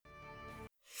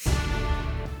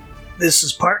This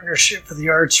is Partnership for the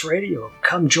Arts Radio.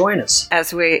 Come join us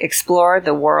as we explore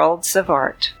the worlds of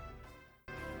art.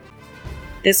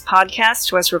 This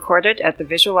podcast was recorded at the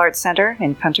Visual Arts Center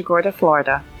in Punta Gorda,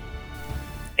 Florida.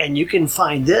 And you can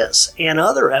find this and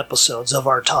other episodes of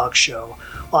our talk show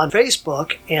on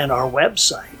Facebook and our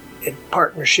website at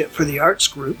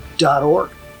partnershipfortheartsgroup.org.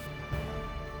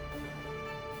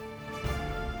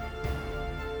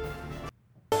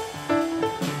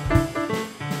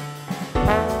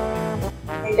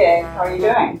 Hey Dave, how are you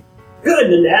doing? Good,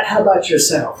 Nanette. How about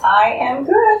yourself? I am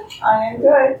good.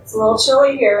 It's a little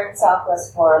chilly here in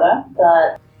Southwest Florida,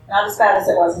 but not as bad as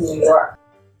it was in New York.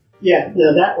 Yeah,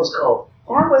 no, that was cold.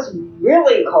 That was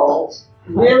really cold.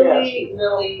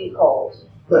 Really cold.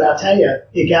 But I'll tell you,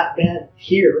 it got bad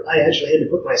here. I actually had to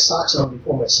put my socks on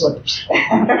before my slippers.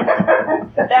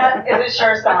 That is a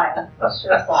sure sign.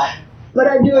 But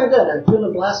I'm doing good. I'm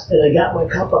feeling blessed, and I got my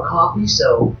cup of coffee,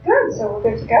 so... Good, so we're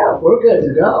good to go. We're good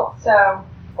to go. So,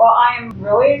 well, I am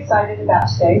really excited about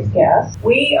today's guest.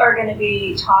 We are going to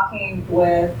be talking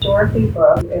with Dorothy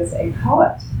Brooks, who is a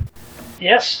poet.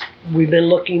 Yes, we've been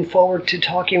looking forward to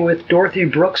talking with Dorothy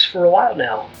Brooks for a while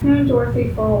now. I've known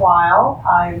Dorothy for a while.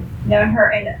 I've known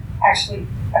her in actually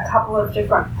a couple of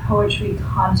different poetry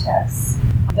contests.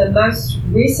 The most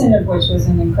recent of which was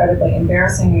an incredibly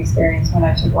embarrassing experience when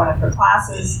I took one of her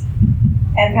classes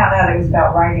and found out it was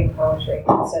about writing poetry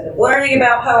instead of learning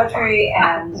about poetry.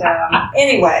 And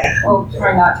anyway, we'll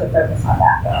try not to focus on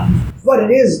that though. But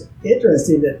it is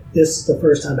interesting that this is the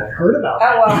first time I heard about it.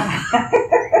 Oh, well,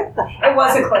 it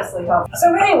wasn't closely held.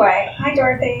 So anyway, hi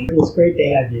Dorothy. It's great to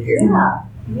have you here.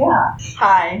 Yeah.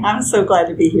 Hi, I'm so glad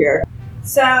to be here.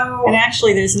 So, and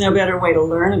actually, there's no better way to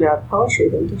learn about poetry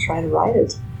than to try to write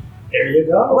it. There you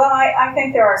go. Well, I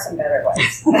think there are some better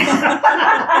ways.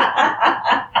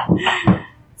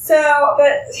 So,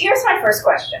 but here's my first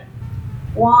question.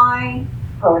 Why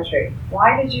poetry?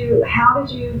 How did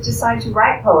you decide to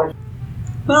write poetry?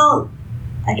 Well,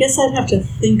 I guess I'd have to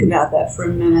think about that for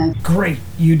a minute. Great,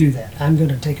 you do that. I'm going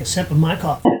to take a sip of my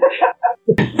coffee.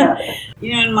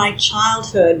 You know, in my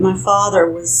childhood, my father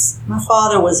was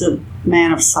a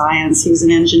man of science. He was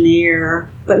an engineer,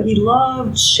 but he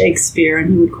loved Shakespeare,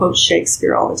 and he would quote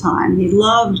Shakespeare all the time. He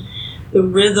loved the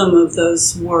rhythm of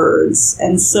those words,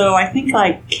 and so I think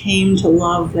I came to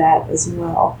love that as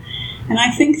well. And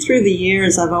I think through the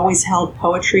years, I've always held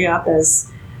poetry up as,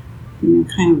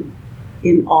 kind of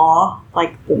in awe,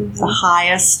 like the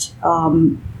highest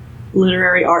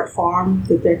literary art form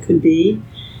that there could be.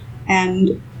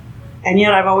 And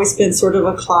yet I've always been sort of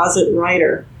a closet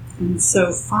writer. And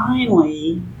so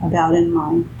finally, about in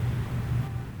my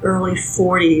early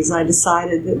 40s, I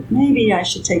decided that maybe I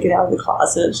should take it out of the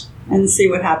closet and see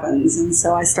what happens. And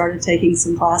so I started taking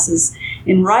some classes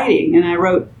in writing, and I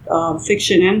wrote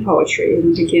fiction and poetry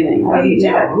in the beginning. I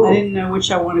didn't know which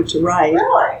I wanted to write.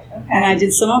 Really? Okay. And I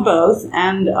did some of both.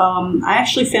 And I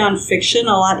actually found fiction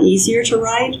a lot easier to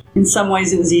write. In some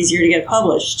ways, it was easier to get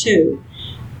published, too.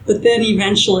 But then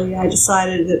eventually I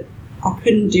decided that I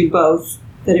couldn't do both,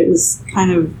 that it was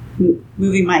kind of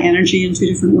moving my energy in two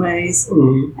different ways.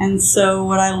 Mm-hmm. And so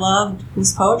what I loved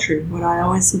was poetry. What I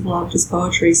always have loved is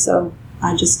poetry. So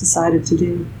I just decided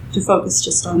to focus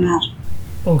just on that.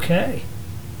 Okay.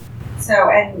 So,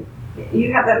 and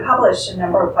you have been published in a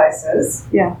number of places.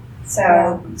 Yeah.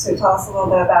 So tell us a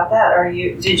little bit about that.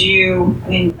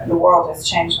 The world has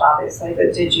changed obviously,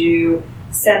 but did you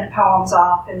send poems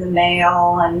off in the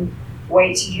mail and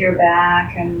wait to hear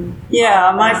back? And yeah,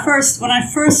 when I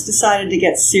first decided to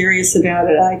get serious about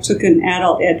it, I took an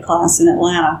adult ed class in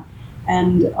Atlanta,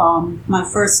 and my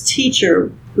first teacher,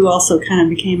 who also kind of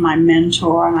became my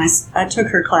mentor, and I took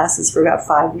her classes for about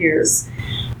 5 years.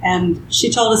 And she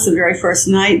told us the very first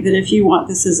night that if you want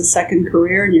this as a second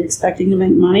career and you're expecting to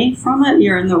make money from it,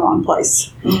 you're in the wrong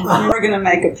place. You're never going to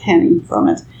make a penny from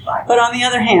it. Right. But on the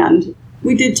other hand,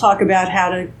 we did talk about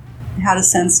how to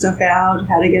send stuff out,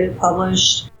 how to get it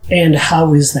published. And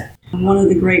how is that? And one of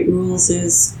the great rules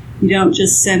is you don't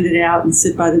just send it out and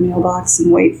sit by the mailbox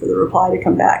and wait for the reply to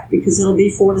come back, because it'll be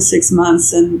 4 to 6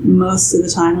 months, and most of the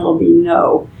time it'll be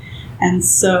no. And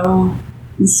so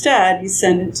instead, you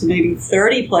send it to maybe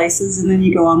 30 places, and then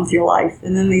you go on with your life.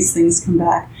 And then these things come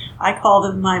back. I call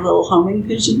them my little homing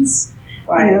pigeons.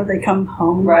 Right. They come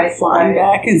home right. flying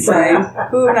back and saying,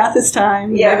 "Ooh, not this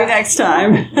time. Yeah. Maybe next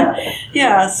time."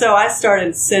 Yeah, so I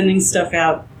started sending stuff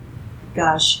out,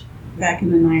 back in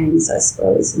the 90s, I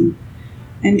suppose, and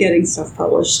getting stuff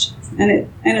published. And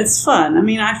it's fun. I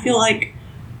mean, I feel like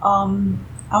I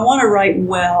want to write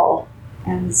well.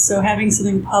 And so having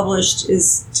something published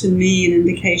is, to me, an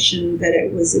indication that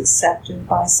it was accepted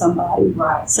by somebody.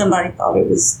 Right. Somebody thought it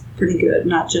was pretty good,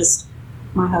 not just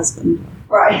my husband,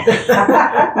 Right.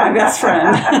 my best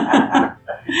friend.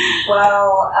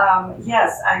 Well,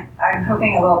 yes, I'm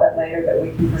hoping a little bit later that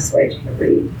we can persuade you to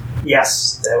read.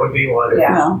 Yes, that would be wonderful.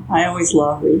 Yeah. Well, I always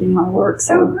love reading my work, Oh,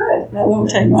 so good. that won't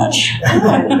take much.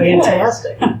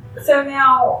 Fantastic. So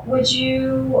now, would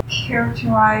you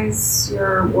characterize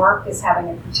your work as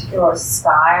having a particular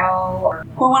style? Or...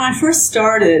 Well, when I first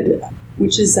started,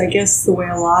 which is, I guess, the way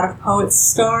a lot of poets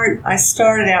start, I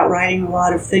started out writing a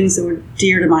lot of things that were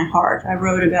dear to my heart. I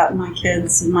wrote about my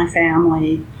kids and my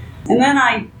family. And then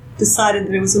I decided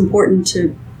that it was important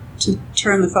to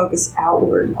turn the focus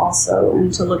outward also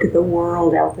and to look at the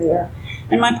world out there.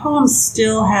 And my poems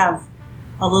still have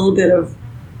a little bit of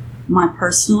my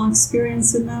personal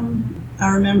experience in them. I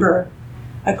remember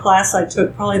a class I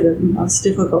took, probably the most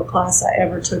difficult class I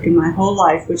ever took in my whole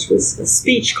life, which was a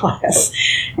speech class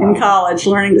in college,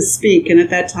 learning to speak. And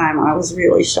at that time, I was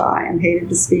really shy and hated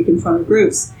to speak in front of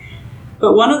groups.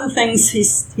 But one of the things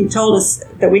he told us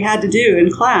that we had to do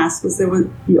in class was that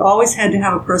you always had to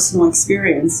have a personal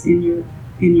experience in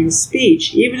your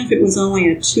speech, even if it was only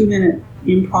a 2-minute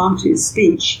impromptu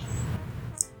speech.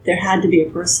 There had to be a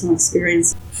personal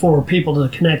experience For people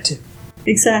to connect to.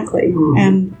 Exactly. Mm-hmm.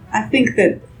 And I think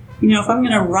that, if I'm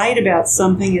going to write about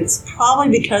something, it's probably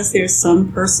because there's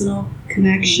some personal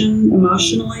connection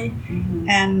emotionally,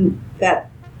 and that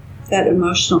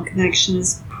emotional connection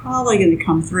is probably going to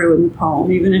come through in the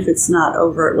poem, even if it's not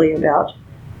overtly about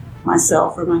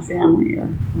myself or my family or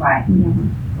Right. whatever.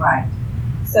 Right.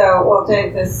 So, well,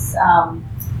 Dave, this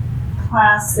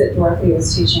class that Dorothy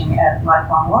was teaching at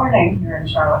Lifelong Learning here in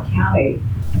Charlotte County.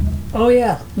 Oh,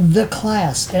 yeah. The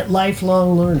class at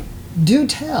Lifelong Learning. Do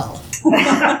tell.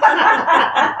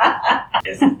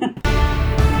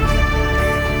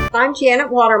 I'm Janet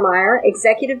Watermeyer,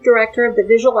 Executive Director of the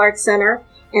Visual Arts Center,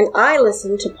 and I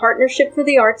listen to Partnership for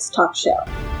the Arts Talk Show.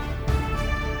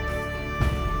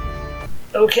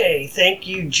 Okay, thank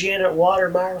you, Janet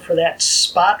Watermeyer, for that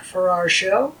spot for our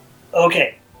show.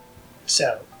 Okay,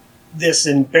 so this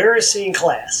embarrassing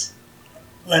class.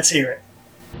 Let's hear it.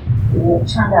 It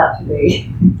turned out to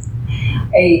be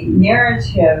a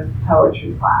narrative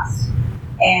poetry class.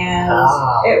 And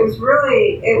it was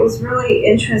really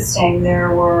interesting.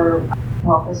 There were,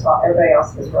 well, first of all, everybody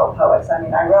else was real poets. I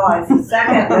mean, I realized the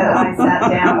second that I sat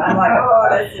down, I'm like, oh,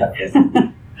 this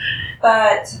is.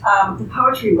 But the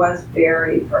poetry was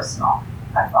very personal,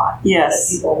 I thought. Yes.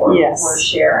 That people were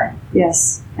sharing.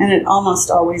 Yes. And it almost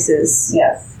always is.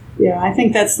 Yes. Yeah, I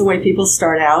think that's the way people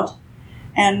start out.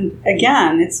 And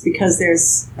again, it's because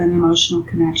there's an emotional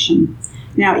connection.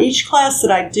 Now, each class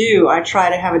that I do, I try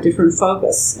to have a different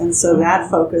focus. And so that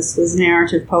focus was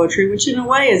narrative poetry, which in a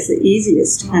way is the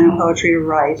easiest kind of poetry to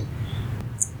write.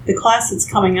 The class that's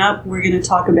coming up, we're going to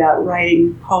talk about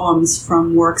writing poems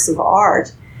from works of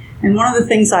art. And one of the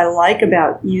things I like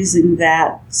about using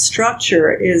that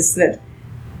structure is that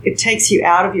it takes you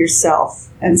out of yourself.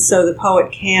 And so the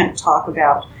poet can't talk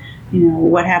about,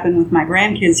 what happened with my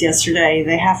grandkids yesterday.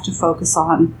 They have to focus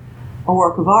on a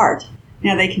work of art.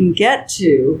 Now, they can get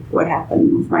to what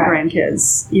happened with my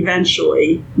grandkids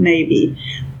eventually, maybe.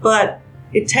 But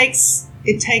it takes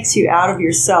you out of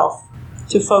yourself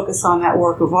to focus on that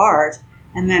work of art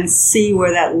and then see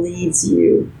where that leads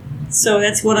you. So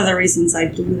that's one of the reasons I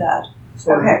do that.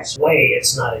 So in that way,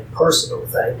 it's not a personal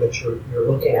thing, but you're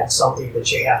looking at something that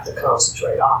you have to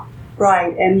concentrate on.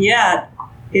 Right, and yet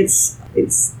it's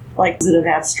like sort of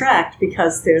abstract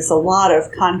because there's a lot of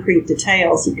concrete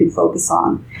details you can focus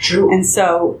on. True. And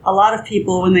so a lot of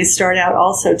people, when they start out,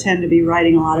 also tend to be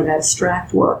writing a lot of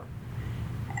abstract work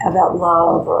about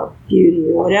love or beauty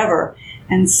or whatever.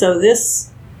 And so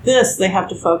this they have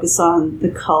to focus on the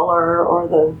color or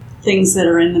the things that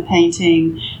are in the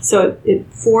painting. So it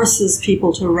forces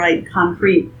people to write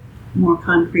more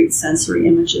concrete sensory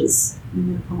images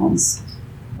in their poems.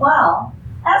 Well,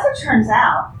 as it turns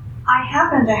out, I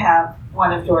happen to have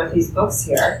one of Dorothy's books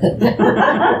here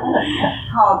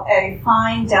called A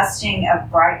Fine Dusting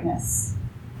of Brightness.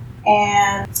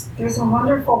 And there's a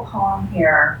wonderful poem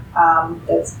here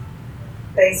that's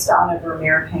based on a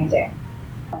Vermeer painting.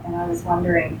 And I was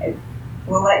wondering if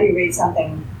we'll let you read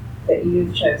something that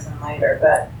you've chosen later,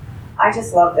 but I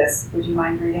just love this. Would you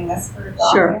mind reading this for the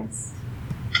audience?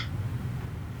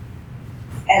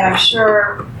 And I'm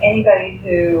sure anybody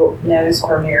who knows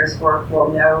Vermeer's work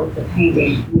will know the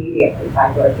painting immediately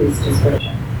by Dorothy's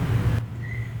description.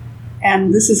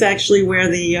 And this is actually where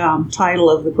the title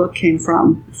of the book came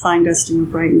from. Fine Dusting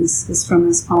of Brightness is from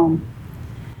this poem.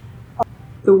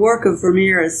 The work of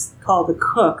Vermeer is called The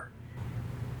Cook,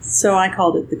 so I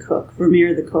called it The Cook,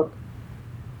 Vermeer the Cook.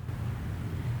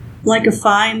 Like a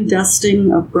fine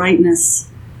dusting of brightness,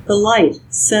 The light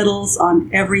settles on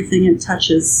everything it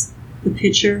touches, the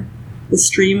pitcher, the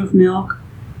stream of milk,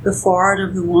 the forehead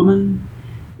of the woman,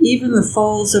 even the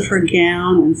folds of her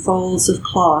gown and folds of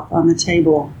cloth on the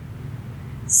table.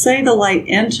 Say the light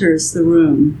enters the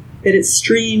room, that it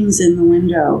streams in the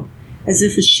window, as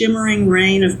if a shimmering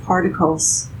rain of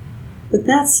particles. But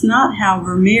that's not how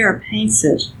Vermeer paints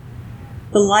it.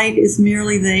 The light is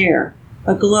merely there,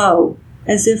 a glow,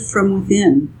 as if from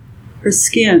within, her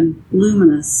skin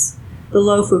luminous, the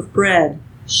loaf of bread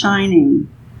shining.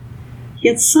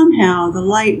 Yet somehow the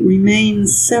light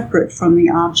remains separate from the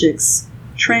objects,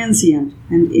 transient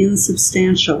and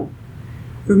insubstantial.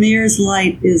 Vermeer's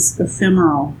light is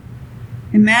ephemeral.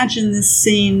 Imagine this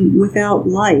scene without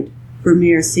light,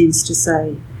 Vermeer seems to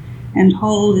say, and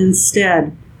hold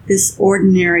instead this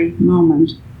ordinary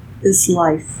moment, this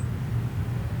life.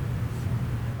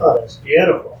 Oh, that's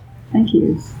beautiful. Thank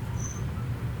you.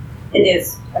 It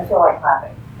is. I feel like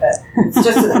clapping, but it's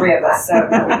just the three of us, so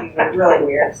that would be really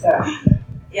weird. So,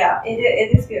 yeah,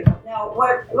 it is beautiful. Now,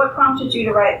 what prompted you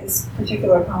to write this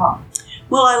particular poem?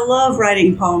 Well, I love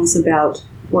writing poems about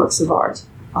works of art.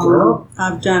 Well.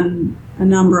 I've done a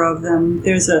number of them.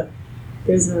 There's a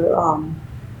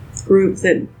group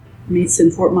that meets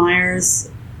in Fort Myers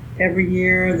every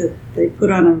year that they put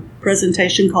on a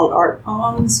presentation called Art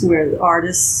Poems, where the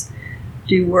artists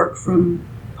do work from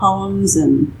poems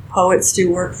and poets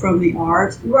do work from the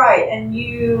art. Right, and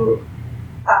you,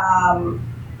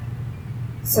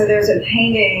 so there's a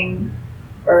painting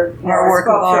or Or a work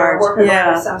of art. work of Yeah.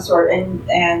 art of some sort,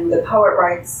 and the poet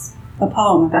writes A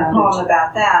poem a about poem it.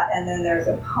 about that, and then there's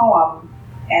a poem,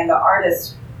 and the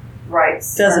artist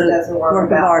writes Does a work Work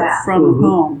of about art that. from Mhm. a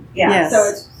poem. Yeah,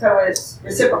 Yes. so it's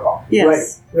reciprocal,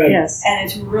 Yes. Right. Yes. and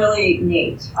it's really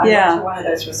neat. I Yeah. went to one of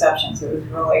those receptions; it was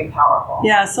really powerful.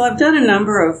 Yeah, so I've done a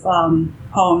number of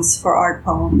poems for art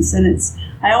poems, and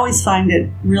I always find it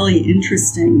really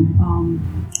interesting,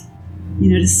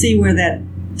 to see where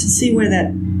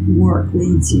that work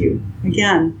leads you.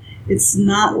 Again, it's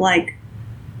not like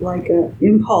an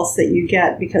impulse that you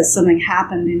get because something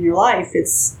happened in your life.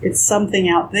 It's something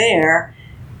out there,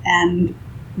 and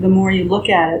the more you look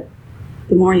at it,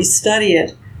 the more you study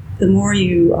it, the more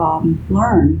you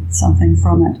learn something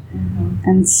from it. Mhm.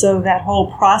 And so that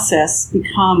whole process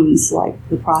becomes like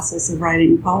the process of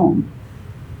writing a poem.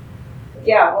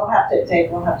 Yeah,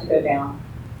 Dave, we'll have to go down.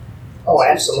 Oh,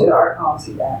 To absolutely. the art poems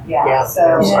event. Yeah. Yeah.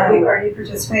 So Yeah. are you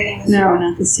participating this No, year?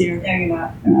 not this year. No, you're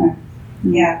not. No. Okay.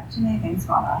 Yeah, too many things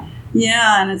going on.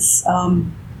 Yeah, and it's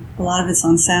a lot of it's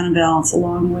on Sanibel. It's a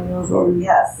long way over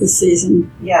Yes. the season.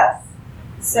 Yes.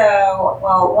 So,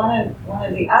 well, one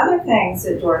of the other things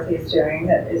that Dorothy is doing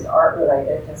that is art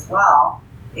related as well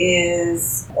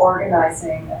is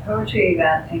organizing a poetry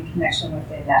event in connection with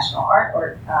the National Art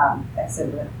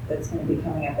exhibit that's going to be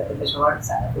coming up at the Visual Arts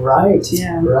Center. Right.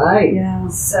 Yeah. Right. Yeah.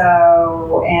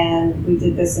 So, and we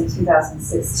did this in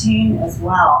 2016 as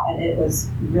well, and it was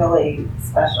really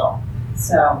special.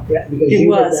 So, Yeah, because It you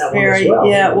was did that very, one as well.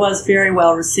 yeah, it was very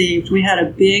well received. We had a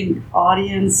big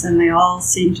audience, and they all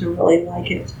seemed to really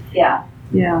like it. yeah.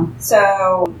 Yeah.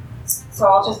 So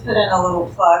I'll just put in a little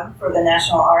plug for the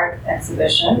National Art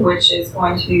Exhibition, which is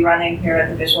going to be running here at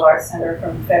the Visual Arts Center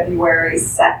from February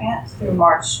 2nd through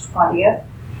March 20th.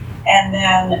 And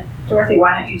then, Dorothy,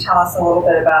 why don't you tell us a little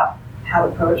bit about how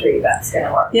the poetry event's going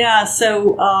to work? Yeah,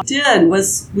 so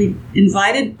we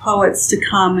invited poets to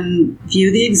come and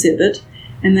view the exhibit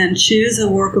and then choose a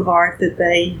work of art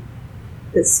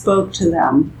that spoke to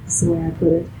them, is the way I put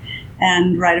it,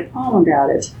 and write a poem about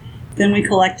it. Then we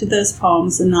collected those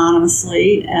poems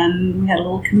anonymously, and we had a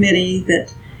little committee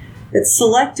that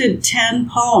selected 10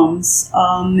 poems.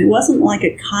 It wasn't like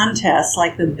a contest,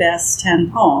 like the best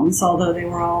 10 poems, although they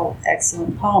were all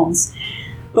excellent poems.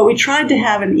 But we tried to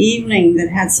have an evening that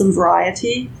had some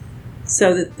variety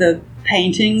so that the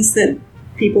paintings that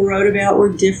people wrote about were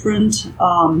different.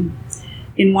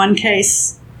 In one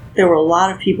case, there were a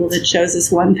lot of people that chose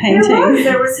this one painting.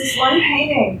 There was this one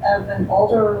painting of an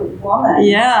older woman.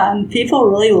 Yeah, and people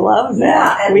really loved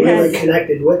that. Yeah, and we Really had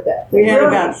connected with that. Really?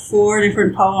 about 4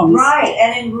 different poems. Right,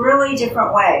 and in really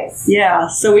different ways. Yeah,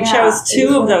 so we Yeah, chose it 2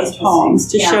 was of really those poems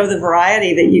to interesting. show the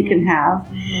variety that you can have.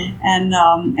 And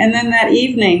then that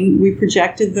evening, we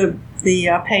projected the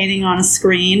painting on a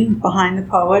screen behind the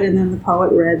poet, and then the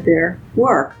poet read their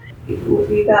work.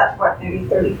 We got, maybe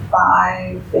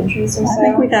 35 entries or so? I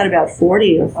think we got about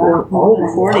 40 or Wow. more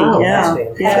than 40. Wow, Yeah, that's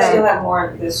fantastic. I bet yeah. you'll have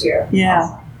more this year. Yeah.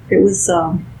 It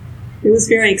was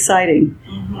very exciting,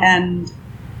 Mhm. and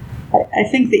I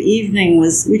think the evening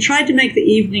we tried to make the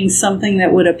evening something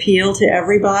that would appeal to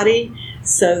everybody,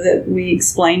 so that we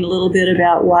explained a little bit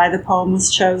about why the poem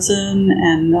was chosen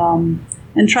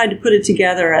and tried to put it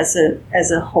together as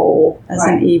a whole, as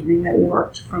an evening that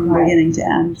worked from beginning to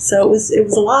end. So it was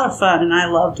a lot of fun, and I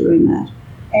love doing that.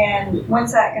 And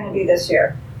when's that going to be this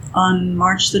year? On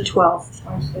March the 12th.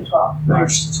 March the 12th.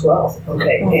 March the 12th.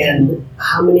 Okay. And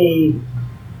how many?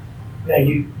 Now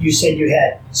you said you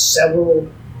had several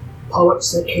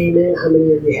poets that came in. How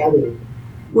many are you having?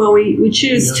 Well, we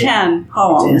choose 10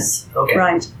 poems. 10. Okay.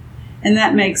 Right. And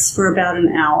that makes for about an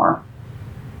hour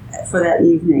for that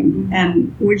evening.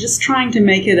 And we're just trying to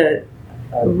make it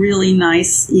a really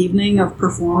nice evening of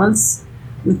performance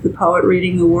with the poet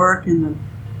reading the work and the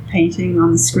painting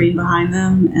on the screen behind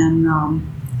them.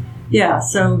 And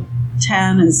so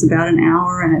 10 is about an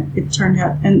hour, and it turned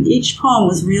out, and each poem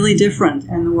was really different,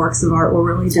 and the works of art were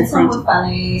really different. Some were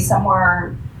funny, some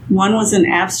were... One was an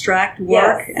abstract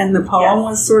work, and the poem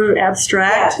was sort of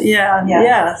abstract. Yes.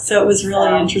 Yeah. So it was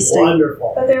really interesting.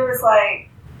 Wonderful. But there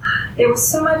was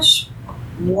so much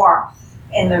warmth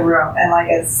in the room and like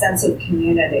a sense of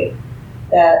community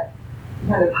that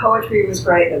the poetry was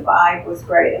great, the vibe was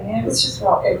great. I mean, it was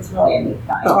really a neat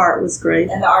night. The art was great.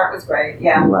 And the art was great,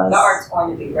 yeah. It was. The art's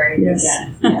going to be great again.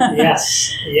 Yeah.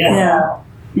 Yes. Yeah.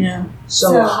 Yeah.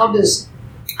 So how does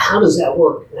that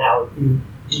work now?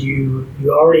 You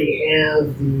already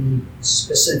have the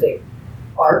specific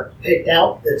art picked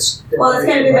out that's Well, it's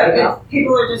going to be that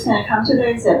people are just going to come to the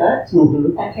exhibit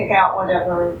Mm-hmm. and pick out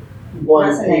whatever One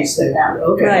resonates piece with that them.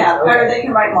 okay. Right. Yeah, Okay. or they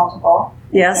can write multiple.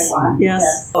 Yes. If they want.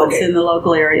 Yes. Okay. It's in the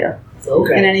local area.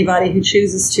 Okay. And anybody who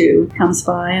chooses to comes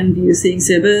by and views the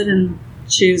exhibit and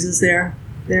chooses their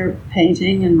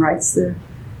painting and writes their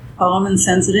poem and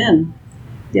sends it in.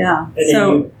 Yeah. And then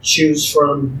you choose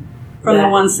from the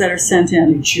ones that are sent in.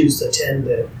 You choose the 10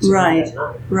 to Right. that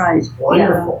night. Right.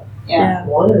 Wonderful. Yeah.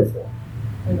 Wonderful.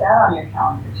 Put that on your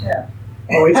calendar too.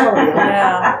 Oh, it's already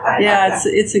on. Yeah.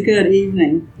 It's a good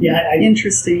evening. Yeah,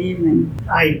 Interesting evening.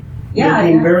 I'm Yeah,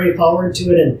 looking yeah. very forward to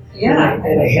it, and Yeah.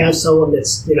 I have someone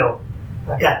that's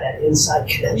I've got that inside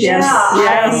connection. Yes,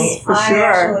 I for sure.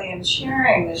 actually am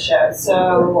sharing the show,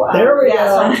 so There we so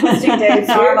I'm go. twisting Dave's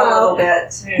arm a little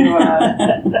bit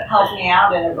to help me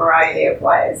out in a variety of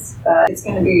ways. But it's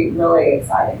going to be really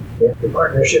exciting. The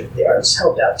partnership with the arts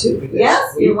helped out too. Because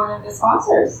Yes, you're one of the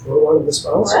sponsors. we're one of the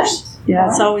sponsors. Correct. Yeah,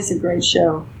 it's always a great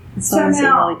show. It's So always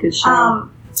now, a really good show.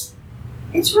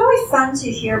 It's really fun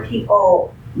to hear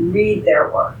people read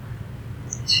their work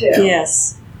too.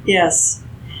 Yes.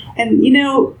 And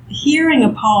hearing a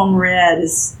poem read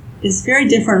is very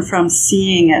different from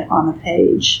seeing it on the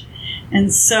page.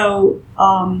 And so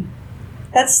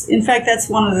that's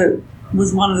one of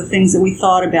the things that we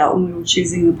thought about when we were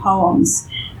choosing the poems.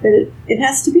 That it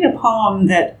has to be a poem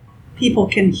that people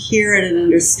can hear it and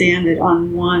understand it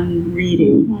on one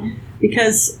reading. Mm-hmm.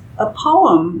 Because a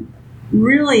poem,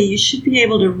 really, you should be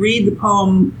able to read the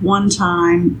poem one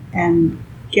time and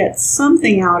get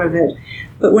something out of it.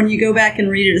 But when you go back and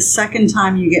read it a second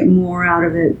time, you get more out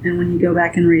of it. And when you go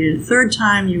back and read it a third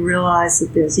time, you realize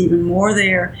that there's even more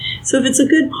there. So if it's a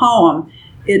good poem,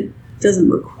 it doesn't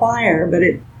require, but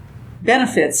it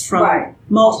benefits from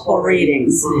multiple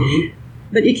readings. Mm-hmm.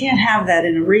 But you can't have that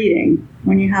in a reading.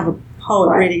 When you have a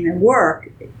poet reading their work,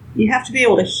 you have to be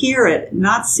able to hear it,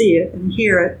 not see it, and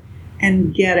hear it,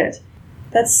 and get it.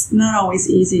 That's not always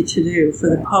easy to do for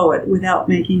the poet without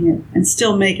making it, and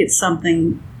still make it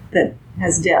something that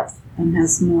has depth and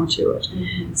has more to it.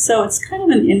 Mm-hmm. So it's kind of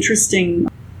an interesting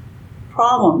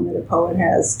problem that a poet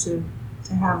has to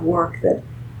have work that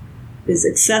is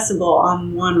accessible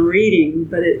on one reading,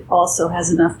 but it also has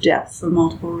enough depth for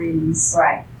multiple readings.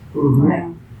 Right. Mm-hmm.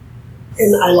 Yeah.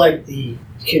 And I like the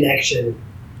connection,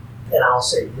 and I'll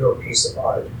say your piece of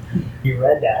art. You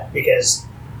read that because,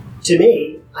 to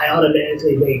me, I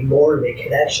automatically made more of a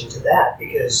connection to that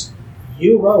because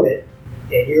you wrote it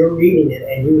and you're reading it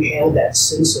and you had that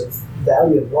sense of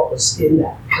value of what was in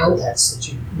that context that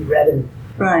you read and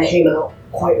Right. came out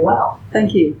quite well.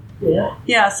 Thank you. Yeah.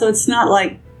 Yeah, so it's not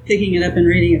like picking it up and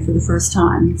reading it for the first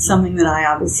time. It's something that I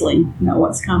obviously know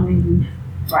what's coming and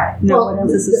Right. know Well, what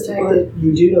emphasis the to fact put. that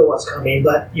you do know what's coming,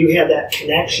 but you have that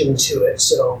connection to it,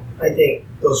 so I think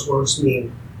those words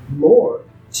mean more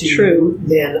to True.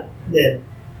 you than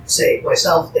say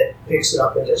myself that picks it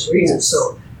up and just reads it. Yes.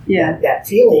 So Yeah, that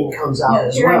feeling comes out Yeah,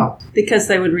 as you're well. because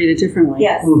they would read it differently.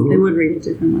 Yes. Mhm. They would read it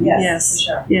differently. Yes, for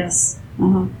sure. Yes.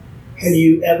 Uh-huh. Have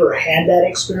you ever had that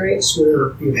experience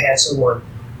where you've had someone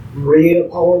read a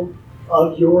poem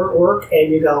of your work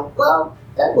and you go, well,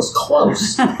 that was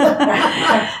close,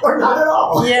 or not at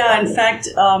all? Yeah, in fact,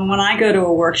 when I go to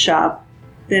a workshop,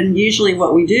 then usually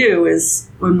what we do is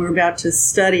when we're about to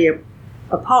study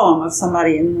a poem of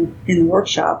somebody in the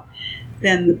workshop,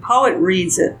 then the poet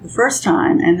reads it the first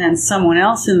time, and then someone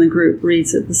else in the group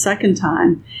reads it the second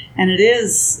time. And it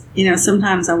is,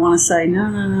 sometimes I want to say,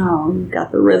 no, you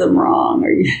got the rhythm wrong,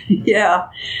 or yeah,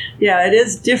 it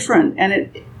is different,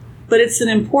 but it's an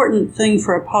important thing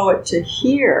for a poet to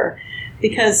hear,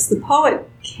 because the poet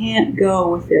can't go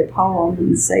with their poem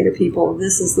and say to people,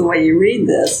 this is the way you read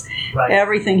this. Right.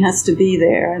 Everything has to be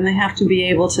there, and they have to be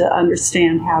able to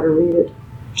understand how to read it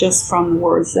just from the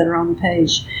words that are on the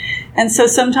page. And so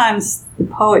sometimes the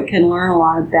poet can learn a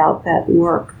lot about that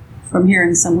work from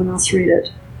hearing someone else read it.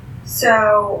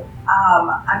 So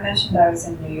I mentioned I was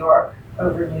in New York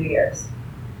over New Year's,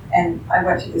 and I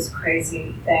went to this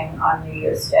crazy thing on New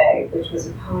Year's Day, which was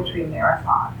a poetry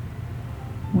marathon.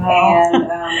 Wow. And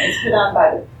it's put on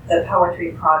by the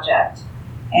Poetry Project,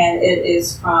 and it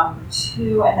is from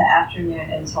 2 in the afternoon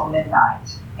until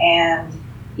midnight. And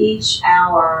each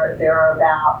hour there are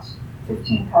about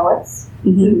 15 poets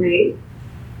who read,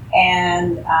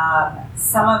 and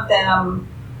some of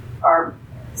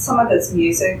it's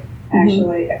music,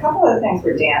 actually. A couple of the things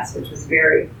were dance, which was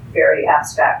very, very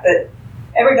abstract, but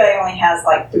everybody only has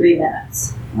like 3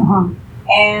 minutes.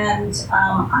 And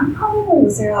I probably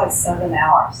was there like 7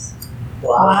 hours.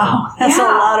 Wow. That's a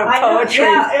lot of poetry.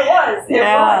 Yeah, it was. It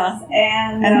was.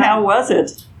 And how was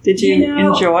it? Did you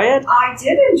enjoy it? I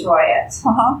did enjoy it.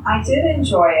 I did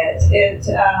enjoy it.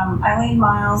 Eileen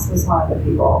Miles was one of the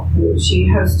people who she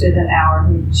hosted an hour.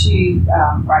 She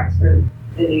writes for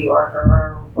the New Yorker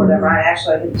or whatever. I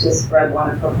actually had just read one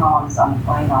of her poems on the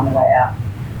plane on the way out.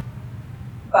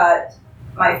 But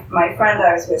my friend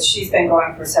I was with, she's been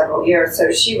going for several years,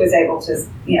 so she was able to,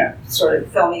 sort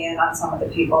of fill me in on some of the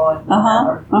people and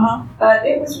whatever. But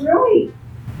it was really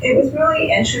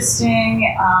interesting.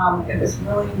 It was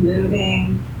really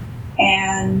moving,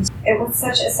 and it was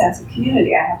such a sense of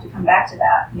community. I have to come back to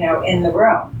that, in the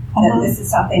room. That this is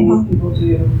something these people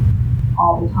do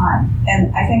all the time,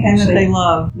 and I think actually that they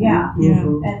love. Yeah.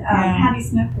 And Patti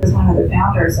Smith was one of the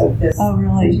founders of this. Oh,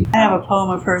 really? I have a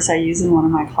poem of hers I use in one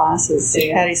of my classes.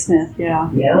 Patti Smith. Yeah.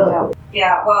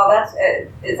 Well, that's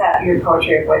is that your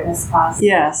Poetry of Witness class?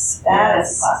 Yes. That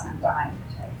is a class I'm dying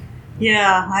to take.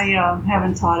 Yeah, I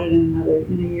haven't taught it in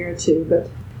a year or two, but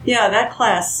yeah, that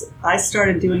class, I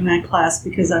started doing that class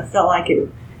because I felt like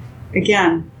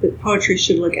that poetry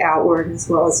should look outward as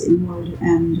well as inward,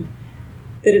 and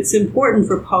that it's important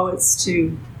for poets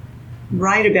to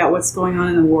write about what's going on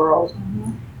in the world.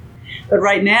 But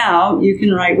right now, you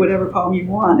can write whatever poem you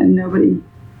want, and nobody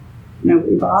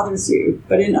bothers you.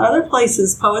 But in other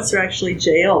places, poets are actually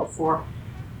jailed for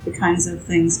the kinds of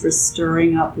things, for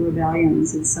stirring up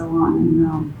rebellions and so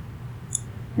on.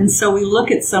 And so we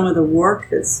look at some of the work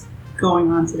that's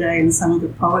going on today, and some of the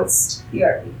poets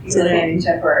today.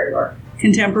 Contemporary work.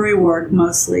 Contemporary work,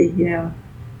 mostly, yeah.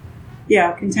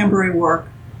 Yeah, contemporary work.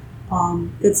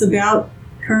 It's about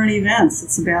current events.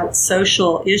 It's about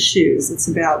social issues. It's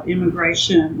about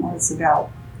immigration, or it's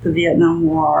about the Vietnam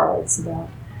War. It's about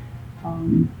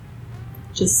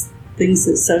just things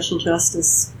that social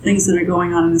justice, things that are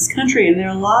going on in this country. And there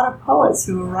are a lot of poets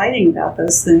who are writing about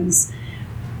those things,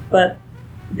 but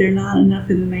they're not enough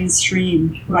in the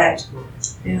mainstream. Right.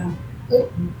 Yeah.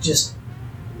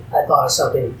 I thought of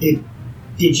something.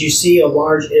 Did you see a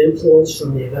large influence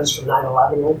from the events from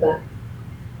 9/11 like that?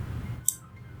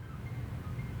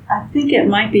 I think it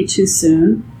might be too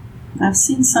soon. I've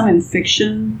seen some in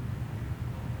fiction.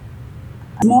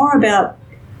 More about,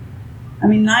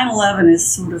 9/11 is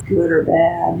sort of good or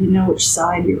bad. You know which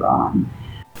side you're on.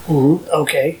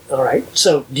 Okay, all right.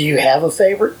 So do you have a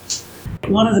favorite?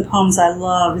 One of the poems I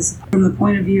love is from the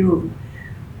point of view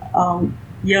of a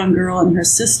young girl and her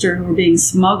sister who were being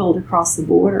smuggled across the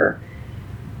border.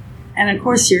 And of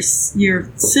course your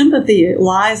sympathy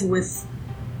lies with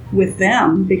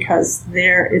them because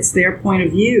it's their point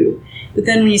of view. But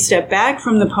then when you step back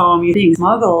from the poem, you're being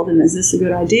smuggled, and is this a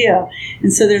good idea?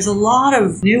 And so there's a lot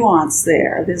of nuance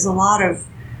there. There's a lot of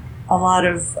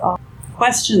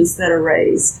questions that are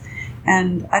raised.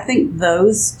 And I think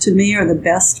those, to me, are the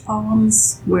best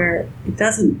poems where it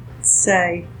doesn't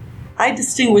say... I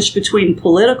distinguish between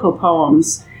political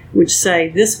poems, which say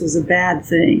this was a bad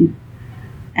thing,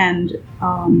 and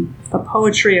a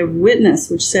poetry of witness,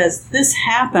 which says this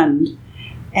happened,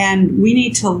 and we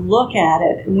need to look at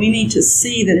it, and we need to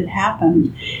see that it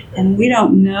happened, and we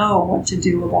don't know what to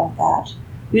do about that.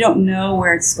 We don't know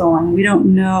where it's going. We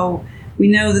don't know. We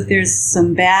know that there's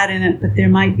some bad in it, but there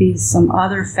might be some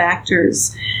other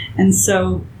factors. And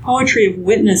so poetry of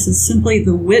witness is simply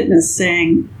the witness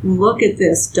saying, look at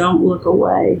this, don't look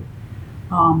away,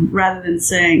 rather than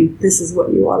saying, this is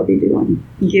what you ought to be doing,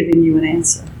 giving you an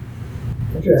answer.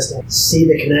 Interesting. See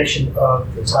the connection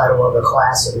of the title of the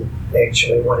class and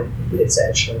actually what it's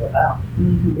actually about.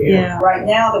 Mm-hmm. Yeah. Right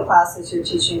now, the classes you're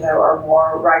teaching, though, are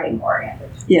more writing-oriented.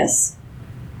 Yes.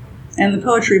 And the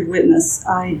Poetry of Witness,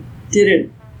 I did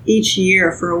it each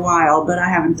year for a while, but I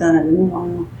haven't done it in a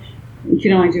while. You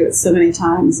can only do it so many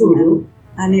times, and then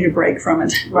I need a break from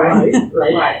it.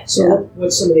 Right. So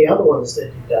what's some of the other ones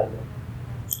that you've done?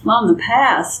 Well, in the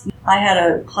past, I had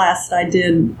a class that I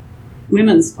did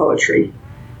women's poetry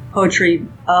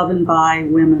of and by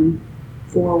women,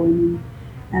 for women.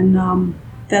 And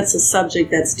that's a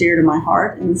subject that's dear to my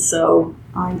heart, and so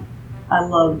I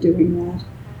love doing that.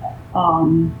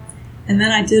 And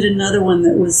then I did another one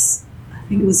that was, I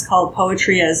think it was called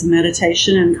Poetry as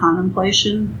Meditation and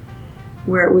Contemplation,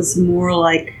 where it was more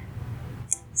like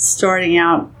starting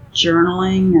out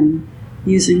journaling and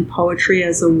using poetry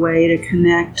as a way to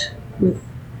connect with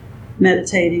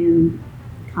meditating and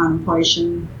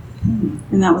contemplation.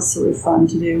 And that was sort of fun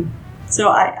to do. So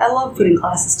I love putting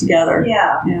classes together.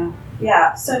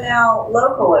 Yeah. So now,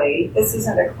 locally, this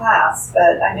isn't a class,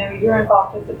 but I know you're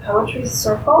involved with the Poetry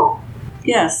Circle.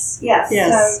 Yes.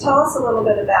 So tell us a little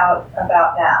bit about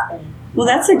that. Well,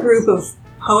 that's a group of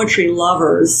poetry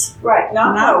lovers. Right,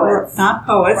 not poets. Not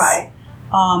poets. Right.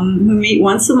 Who meet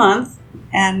once a month,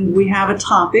 and we have a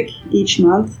topic each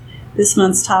month. This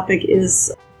month's topic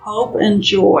is hope and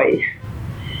joy.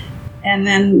 And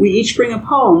then we each bring a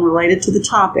poem related to the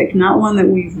topic, not one that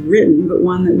we've written, but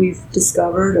one that we've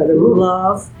discovered or that we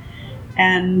love,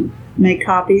 and make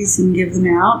copies and give them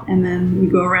out. And then we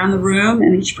go around the room,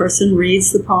 and each person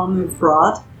reads the poem they've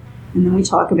brought, and then we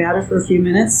talk about it for a few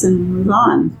minutes and move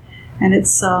on. And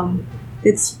it's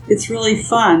really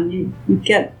fun. You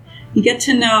get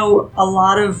to know a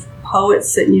lot of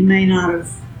poets that you may not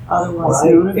have otherwise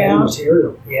known about.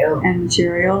 And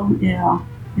material,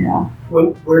 yeah.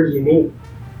 Where do you meet?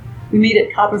 We meet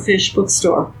at Copperfish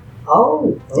Bookstore.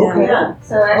 Oh, okay. Yeah.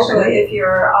 So actually, if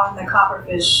you're on the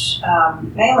Copperfish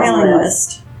mailing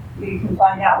list, you can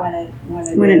find out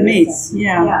when it meets.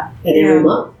 Yeah. And every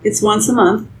month. It's once a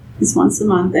month.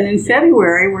 And in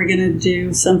February, we're going to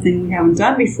do something we haven't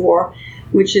done before,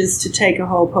 which is to take a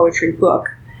whole poetry book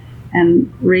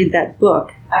and read that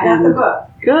book. I got the book.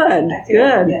 Good.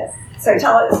 Yes. So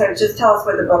just tell us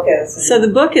what the book is. So the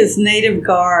book is Native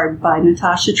Guard by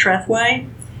Natasha Trethway.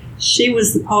 She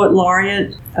was the poet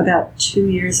laureate about 2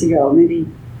 years ago, maybe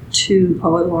 2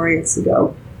 poet laureates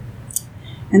ago.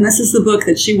 And this is the book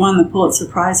that she won the Pulitzer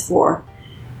Prize for.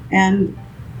 And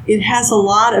it has a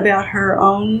lot about her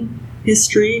own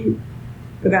history,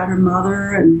 about her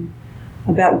mother and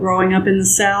about growing up in the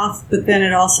South, but then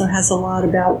it also has a lot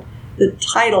about, the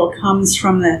title comes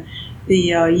from the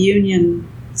Union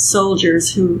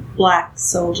soldiers, black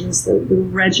soldiers, the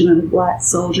regiment of black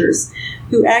soldiers,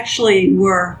 who actually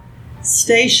were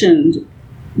stationed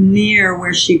near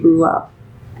where she grew up,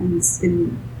 in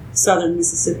southern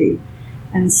Mississippi.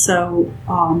 And so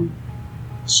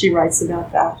she writes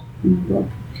about that in the book.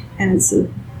 And it's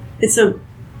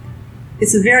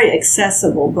a very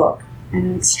accessible book and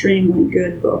an extremely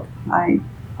good book. I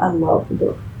love the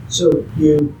book. So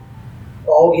you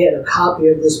all get a copy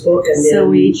of this book, and so then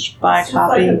we each buy a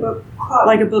copy,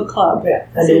 like a book club. Yeah.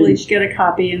 And so we'll each get a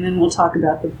copy, and then we'll talk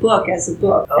about the book as a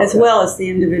book, as well as the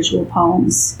individual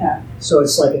poems. Yeah. So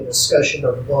it's like a discussion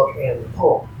of the book and the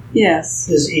poem. Yes.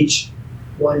 Does each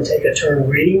one take a turn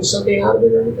reading something out of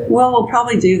it or anything? Well, we'll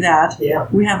probably do that. Yeah.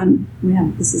 We haven't.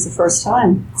 This is the first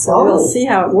time, so we'll see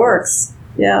how it works.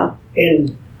 Yeah.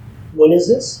 And when is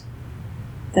this?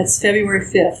 That's February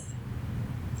 5th.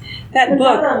 That Put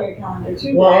book. that on your calendar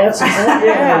too. Well, that's exactly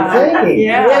what I'm thinking.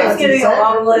 It's getting a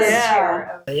long list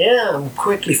Yeah. here. Yeah, I'm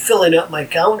quickly filling up my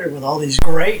calendar with all these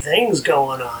great things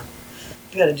going on.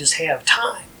 You gotta just have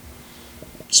time.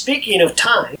 Speaking of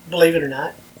time, believe it or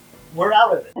not, we're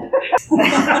out of it.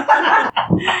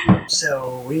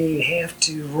 So we have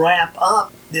to wrap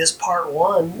up this part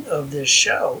 1 of this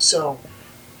show. So,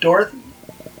 Dorothy,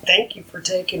 thank you for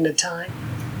taking the time.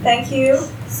 Thank you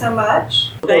so much.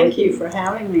 Thank you for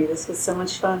having me. This was so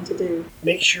much fun to do.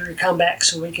 Make sure you come back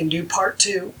so we can do part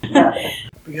 2,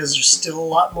 because there's still a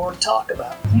lot more to talk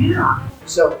about. Yeah.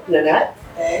 So, Nanette,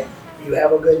 Okay. you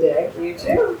have a good day. You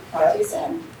too. Talk to you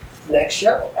soon. Next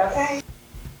show. Okay.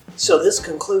 So this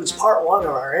concludes part 1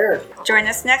 of our interview, Join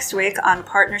us next week on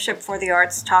Partnership for the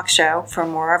Arts Talk Show for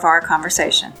more of our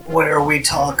conversation. where we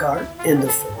talk art in the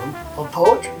form of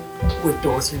poetry with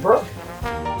Dorothy Brooke.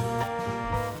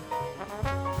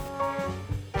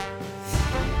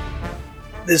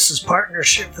 This is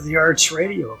Partnership for the Arts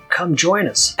Radio. Come join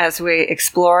us. As we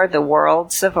explore the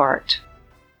worlds of art.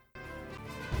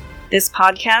 This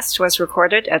podcast was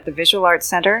recorded at the Visual Arts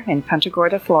Center in Punta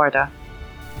Gorda, Florida.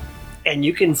 And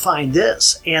you can find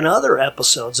this and other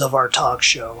episodes of our talk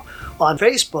show on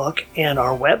Facebook and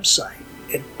our website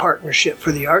at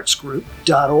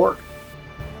partnershipfortheartsgroup.org.